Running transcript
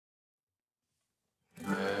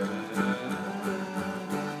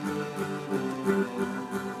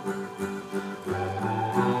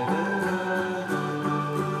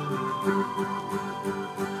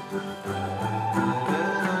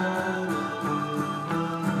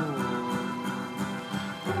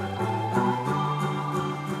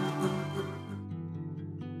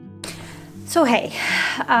So hey,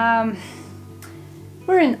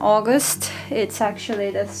 we're in August. It's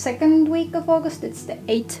actually the second week of August. It's the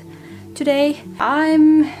 8th today.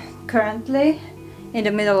 I'm currently in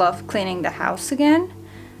the middle of cleaning the house again.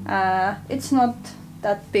 It's not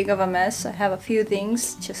that big of a mess. I have a few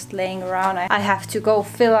things just laying around. I have to go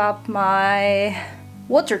fill up my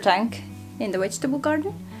water tank in the vegetable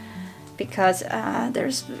garden because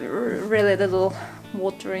there's really little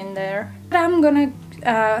water in there. But I'm gonna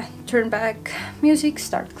turn back music,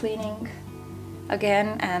 start cleaning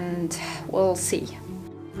again, and we'll see.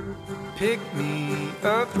 Pick me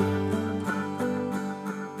up.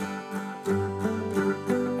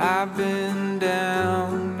 I've been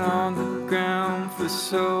down on the ground for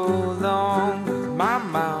so long with my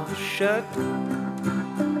mouth shut.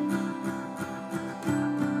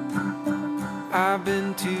 I've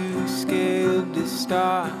been too scared to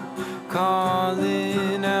start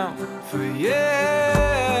calling out for you.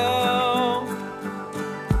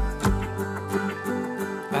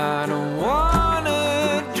 I don't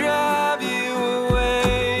wanna drive you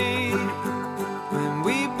away when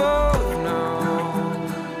we both know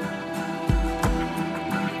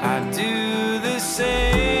I do the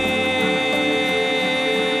same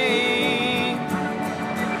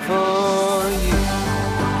for you.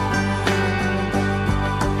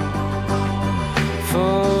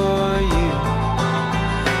 For you.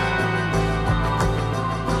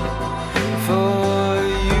 For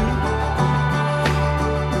you.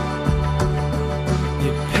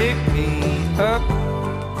 You pick me up,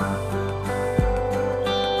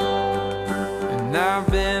 and I've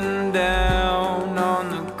been down on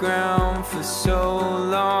the ground for so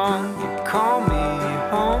long. You call me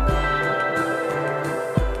home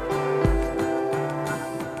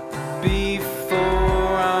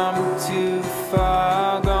before I'm too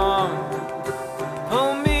far gone.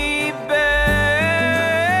 Pull me back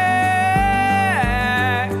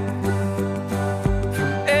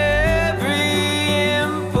from every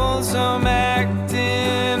impulse I'm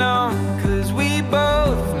acting on, 'cause we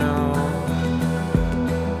both know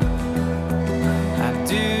I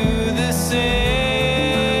do the same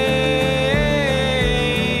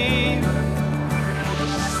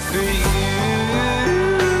for you.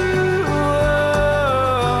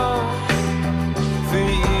 For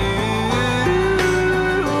you.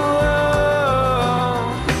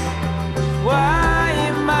 Why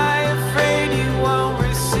am I afraid you won't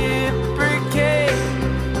reciprocate?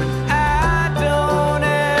 But I don't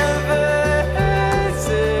ever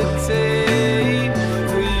hesitate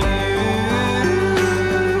for you.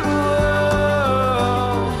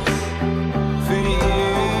 For you.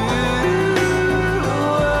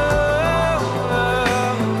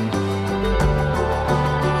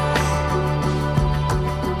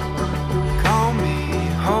 Call me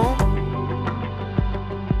home.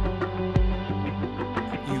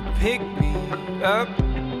 You pick me up.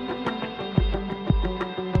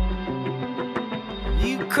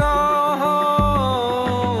 You call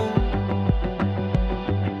home.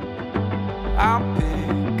 I'll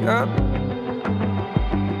pick up.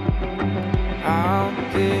 I'll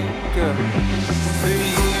pick up for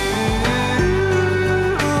you.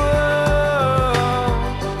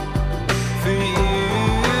 For you.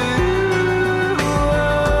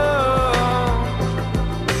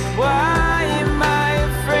 Why am I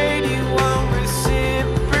afraid you won't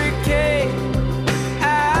reciprocate? I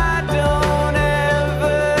don't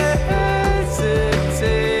ever hesitate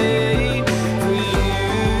for you.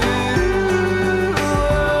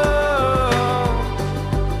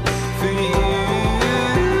 For you.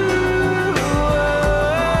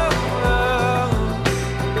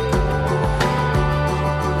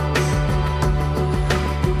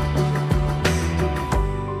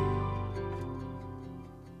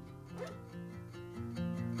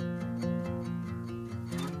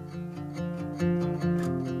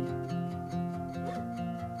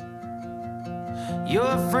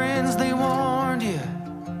 Your friends, they warned you,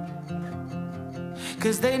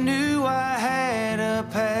 'cause they knew I had a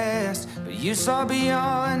past, but you saw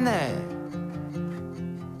beyond that.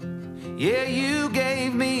 Yeah, you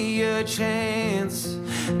gave me a chance.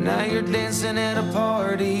 Now you're dancing at a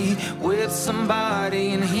party with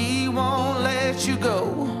somebody, and he won't let you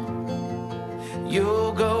go.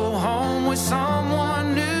 You'll go home with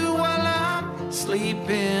someone new while I'm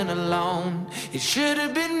sleeping alone. It should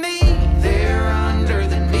have been me there under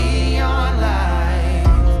the neon light,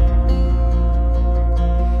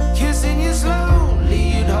 kissing you slowly.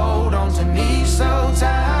 You'd hold on to me so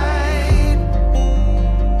tight,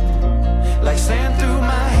 like sand through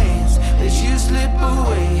my hands, let you slip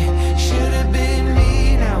away. Should have been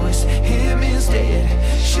me, now it's him instead.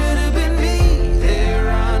 Should have been me there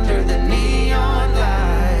under the neon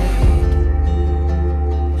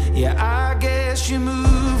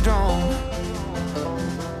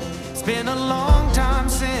It's been a long time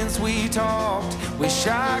since we talked. Wish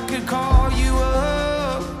I could call you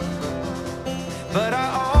up, but I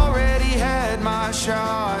already had my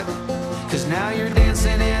shot. 'Cause now you're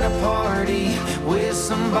dancing at a party with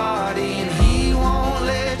somebody, and he won't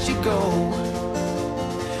let you go.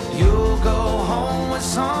 You'll go home with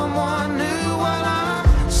someone new while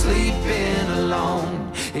I'm sleeping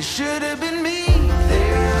alone. It should have been me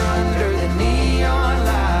there under the neon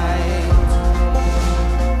light,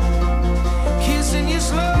 kissing you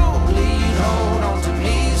slowly. You'd hold on to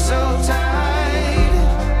me so tight,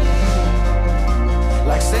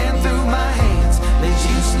 like sand through my hands, let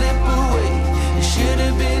you slip away. It should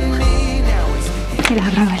have been me. Now it's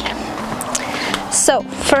so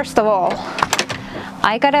first of all,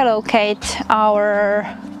 I gotta locate our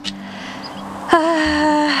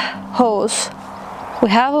hose. We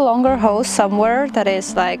have a longer hose somewhere that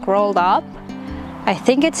is like rolled up. I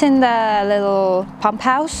think it's in the little pump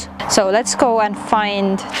house. So let's go and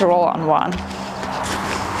find the roll-on one.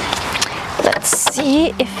 Let's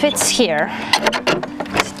see if it's here.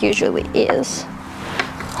 It usually is.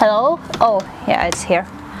 Hello? Oh, yeah, it's here.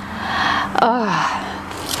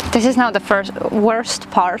 This is now the worst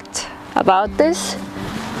part about this.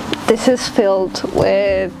 This is filled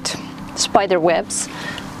with spider webs.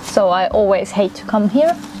 So I always hate to come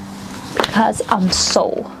here because I'm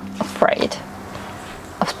so afraid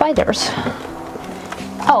of spiders.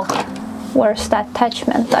 Oh, where's the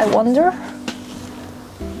attachment, I wonder?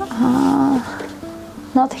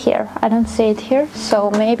 Not here, I don't see it here.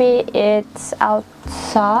 So maybe it's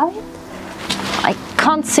outside. I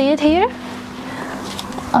can't see it here.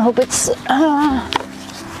 I hope it's,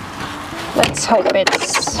 let's hope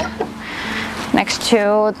it's next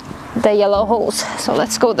to the yellow hose. So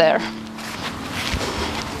let's go there.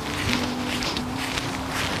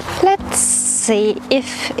 Let's see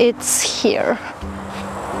if it's here.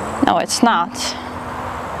 No, it's not.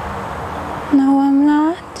 No, I'm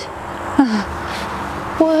not.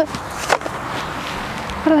 What?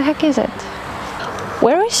 What the heck is it?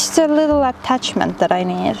 Where is the little attachment that I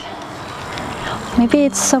need? Maybe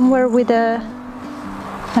it's somewhere with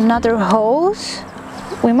another hose.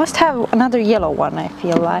 We must have another yellow one, I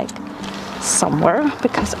feel like, somewhere,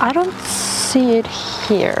 because I don't see it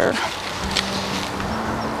here.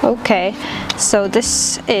 Okay, so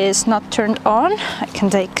this is not turned on. I can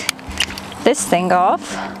take this thing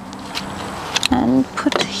off and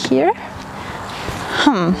put it here.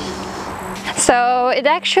 So it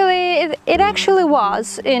actually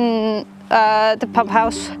was in the pump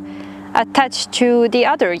house attached to the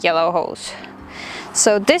other yellow hose.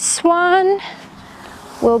 So this one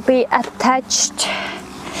will be attached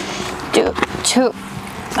to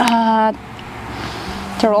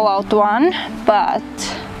the roll-out one, but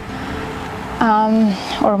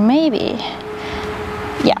or maybe,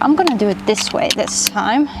 yeah, I'm gonna do it this way this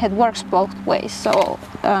time. It works both ways, so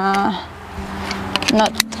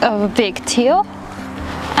not a big deal.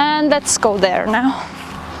 And let's go there now.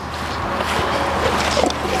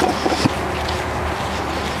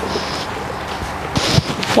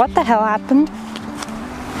 What the hell happened?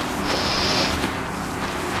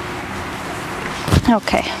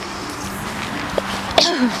 Okay.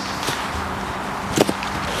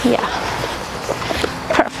 Yeah.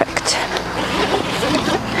 Perfect.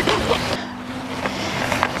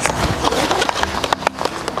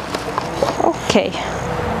 Okay.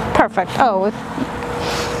 Perfect. Oh, it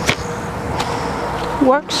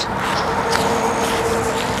works.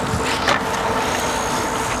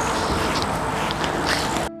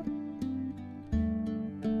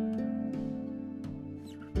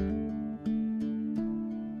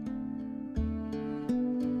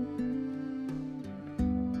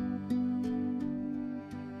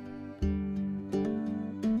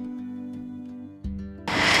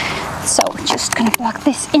 So just gonna plug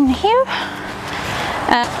this in here.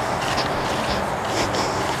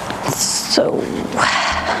 So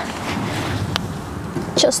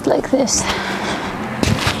just like this.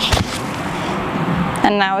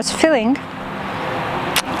 And now it's filling.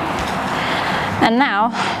 And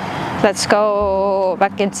now let's go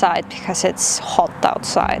back inside because it's hot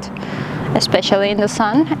outside, especially in the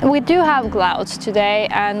sun. We do have clouds today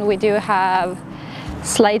and we do have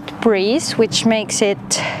slight breeze, which makes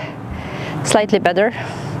it slightly better,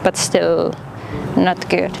 but still not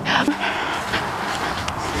good.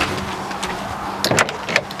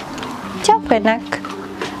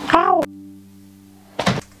 Ow!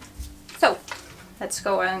 So, let's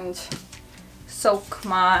go and soak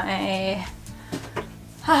my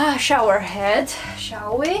shower head,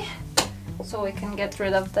 shall we? So we can get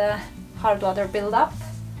rid of the hard water buildup.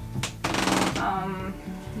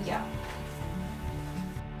 Yeah.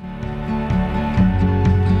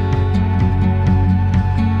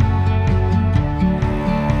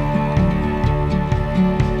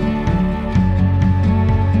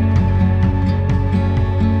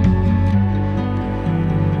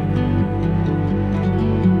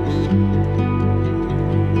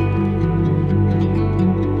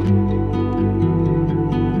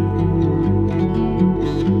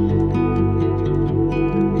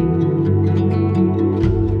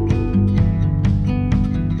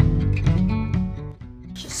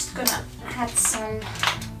 add some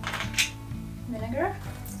vinegar.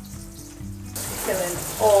 Fill in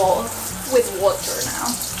all with water now.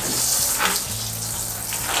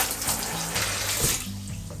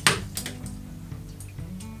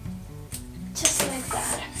 Just like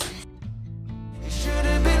that. It should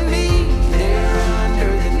have been me there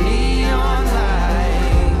under the neon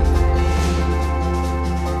light.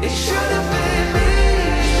 It should have been me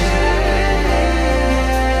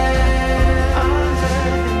under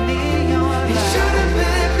the neon light. It should have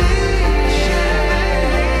been me.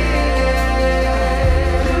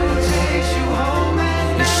 Who takes you home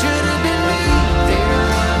at night? It should have been me there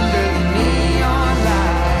under the neon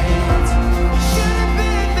light. It should have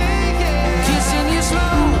been me, yeah. Kissing you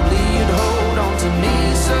slowly, you'd hold on to me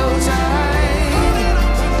so tight. Holding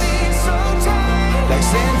on to me so tight. Like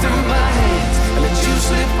sand through my hands, I let you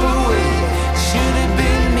slip away. Should have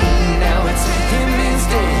been me, now it's him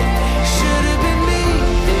instead. Should have been me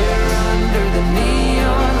there under the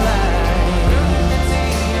neon light.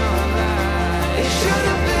 It should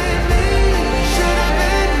have been me, should have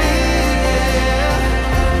been me, yeah.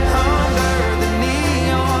 Under the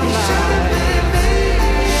neon light. Should have been me,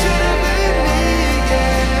 should have been me,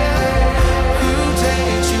 yeah. Who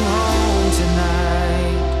takes you home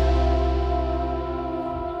tonight?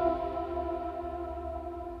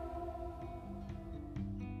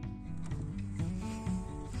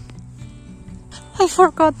 I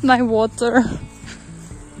forgot my water.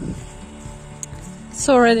 It's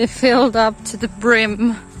already filled up to the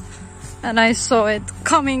brim and I saw it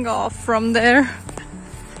coming off from there.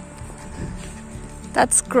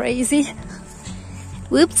 That's crazy.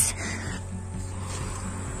 Whoops.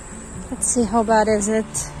 Let's see, how bad is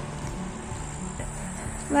it?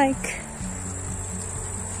 Like,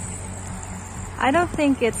 I don't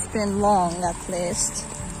think it's been long, at least.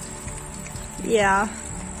 Yeah.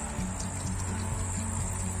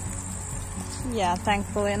 Yeah,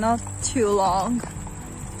 thankfully not too long.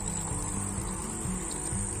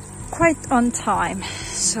 Quite on time.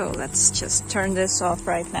 So let's just turn this off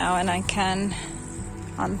right now and I can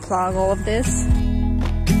unplug all of this.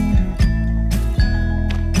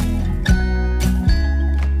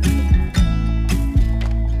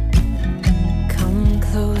 Come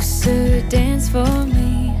closer, dance for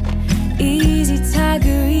me. Easy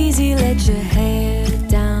tiger, easy, let your hair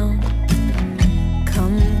down.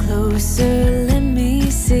 Come closer, let me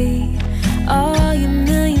see all your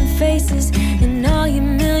million faces and all your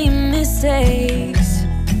million mistakes.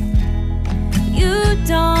 You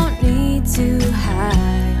don't need to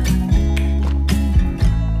hide.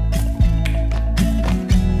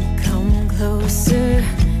 Come closer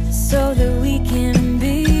so that we can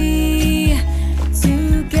be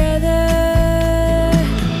together.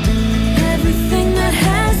 Everything that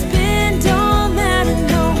has been don't matter.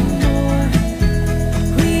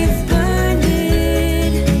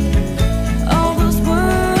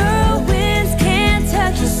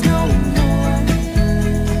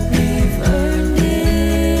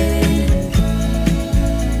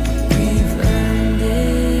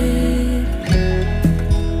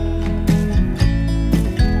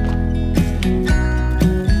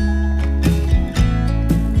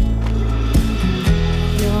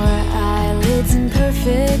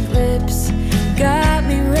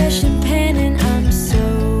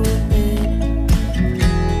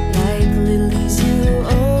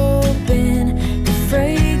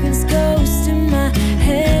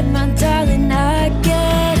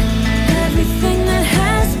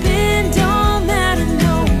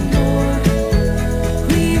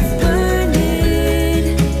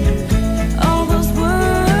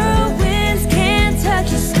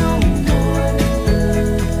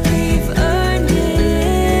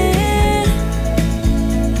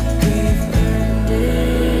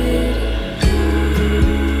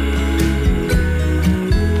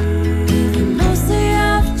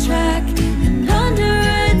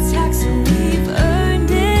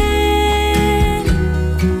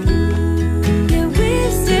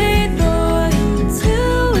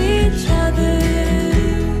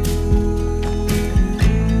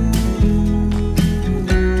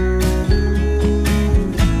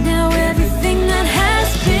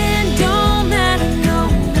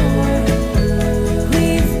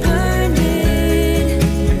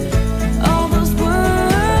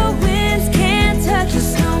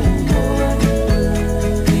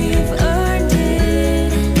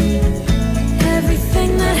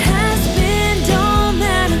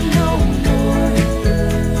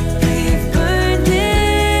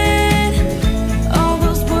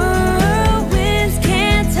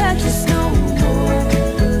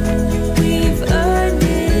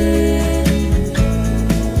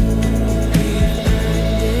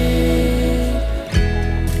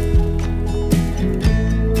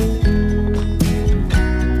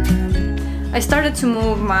 started to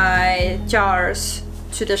move my jars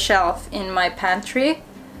to the shelf in my pantry,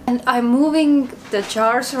 and I'm moving the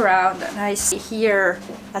jars around and I hear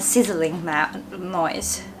a sizzling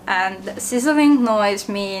noise. And sizzling noise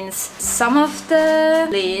means some of the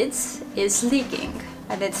lids is leaking,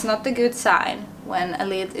 and it's not a good sign when a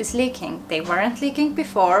lid is leaking. They weren't leaking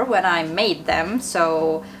before when I made them,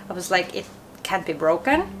 so I was like, it can't be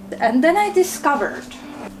broken. And then I discovered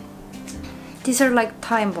these are like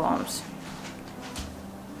time bombs.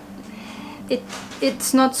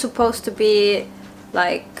 It's not supposed to be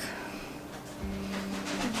like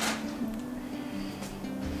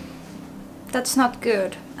that's not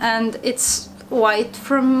good, and it's white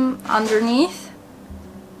from underneath,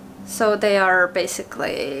 so they are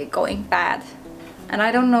basically going bad. And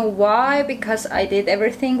I don't know why, because I did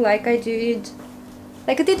everything like I did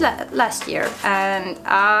last year, and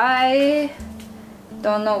I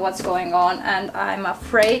don't know what's going on, and I'm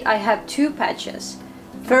afraid I have two patches.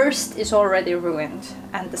 First is already ruined,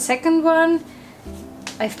 and the second one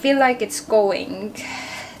I feel like it's going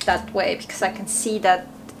that way because I can see that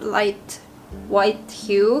light white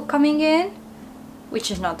hue coming in,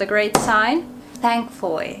 which is not a great sign.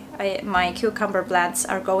 Thankfully, my cucumber plants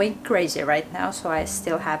are going crazy right now, so I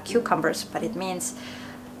still have cucumbers, but it means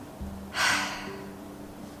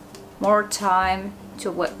more time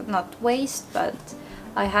to not waste, but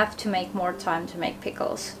I have to make more time to make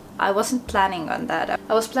pickles. I wasn't planning on that.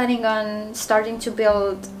 I was planning on starting to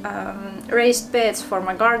build raised beds for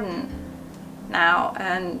my garden now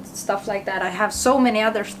and stuff like that. I have so many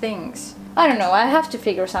other things. I don't know, I have to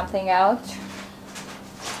figure something out.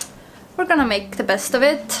 We're gonna make the best of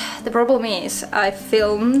it. The problem is I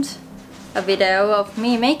filmed a video of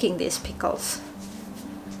me making these pickles.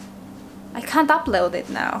 I can't upload it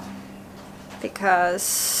now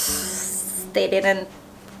because they didn't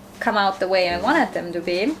come out the way I wanted them to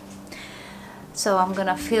be. So I'm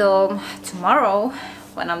gonna film tomorrow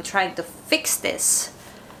when I'm trying to fix this.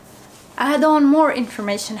 Add on more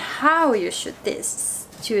information how you should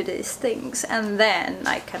do these things, and then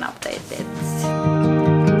I can update it.